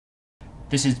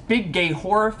This is Big Gay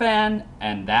Horror Fan,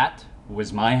 and that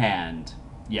was my hand.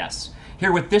 Yes,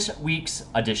 here with this week's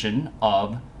edition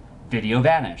of Video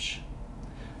Vanish.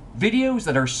 Videos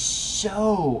that are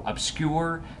so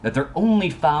obscure that they're only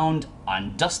found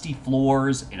on dusty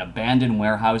floors in abandoned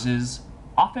warehouses,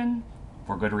 often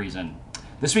for good reason.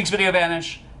 This week's Video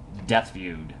Vanish, Death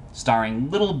Feud,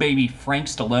 starring little baby Frank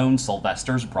Stallone,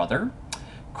 Sylvester's brother,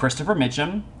 Christopher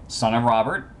Mitchum, son of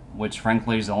Robert, which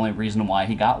frankly is the only reason why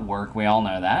he got work, we all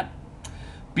know that.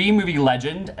 B-movie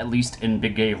legend, at least in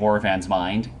Big Gay Horror Fan's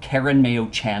mind, Mayo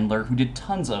Chandler, who did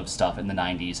tons of stuff in the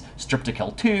 90s. Strip to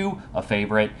Kill 2, a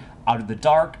favorite. Out of the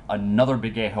Dark, another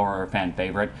Big Gay Horror Fan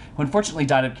favorite, who unfortunately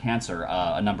died of cancer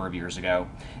a number of years ago.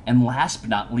 And last but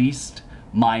not least,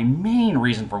 my main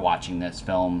reason for watching this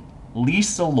film,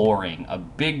 Lisa Loring, a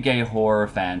Big Gay Horror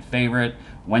Fan favorite,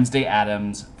 Wednesday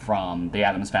Addams from the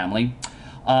Addams Family.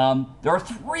 There are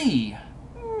three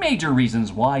major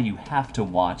reasons why you have to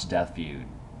watch Death Feud.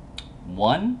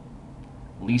 One,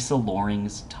 Lisa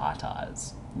Loring's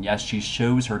tatas. Yes, she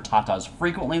shows her tatas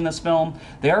frequently in this film.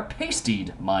 They are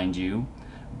pasted, mind you,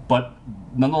 but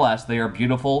nonetheless, they are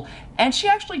beautiful. And she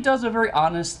actually does a very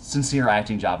honest, sincere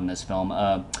acting job in this film,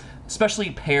 especially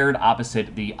paired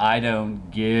opposite the I don't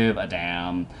give a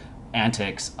damn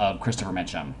antics of Christopher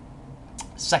Mitchum.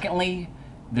 Secondly,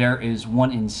 there is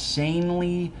one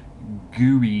insanely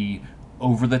gooey,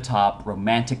 over-the-top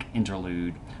romantic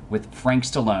interlude with Frank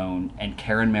Stallone and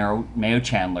Mayo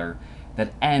Chandler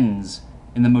that ends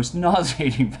in the most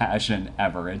nauseating fashion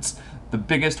ever. It's the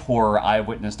biggest horror I've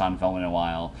witnessed on film in a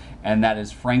while, and that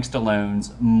is Frank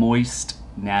Stallone's moist,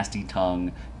 nasty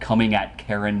tongue coming at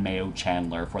Mayo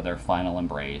Chandler for their final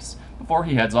embrace before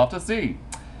he heads off to sea.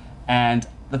 And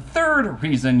the third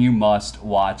reason you must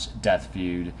watch Death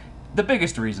Feud, the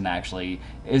biggest reason actually,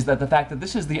 is that the fact that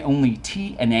this is the only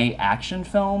TNA action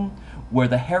film where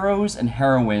the heroes and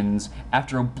heroines,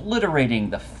 after obliterating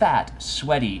the fat,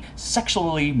 sweaty,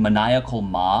 sexually maniacal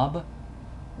mob,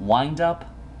 wind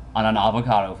up on an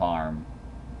avocado farm.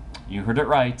 You heard it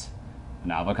right,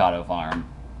 an avocado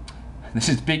farm. This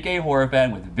is Big Gay Horror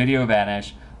Fan with Video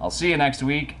Vanish. I'll see you next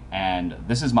week, and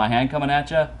this is my hand coming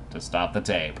at you to stop the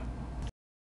tape.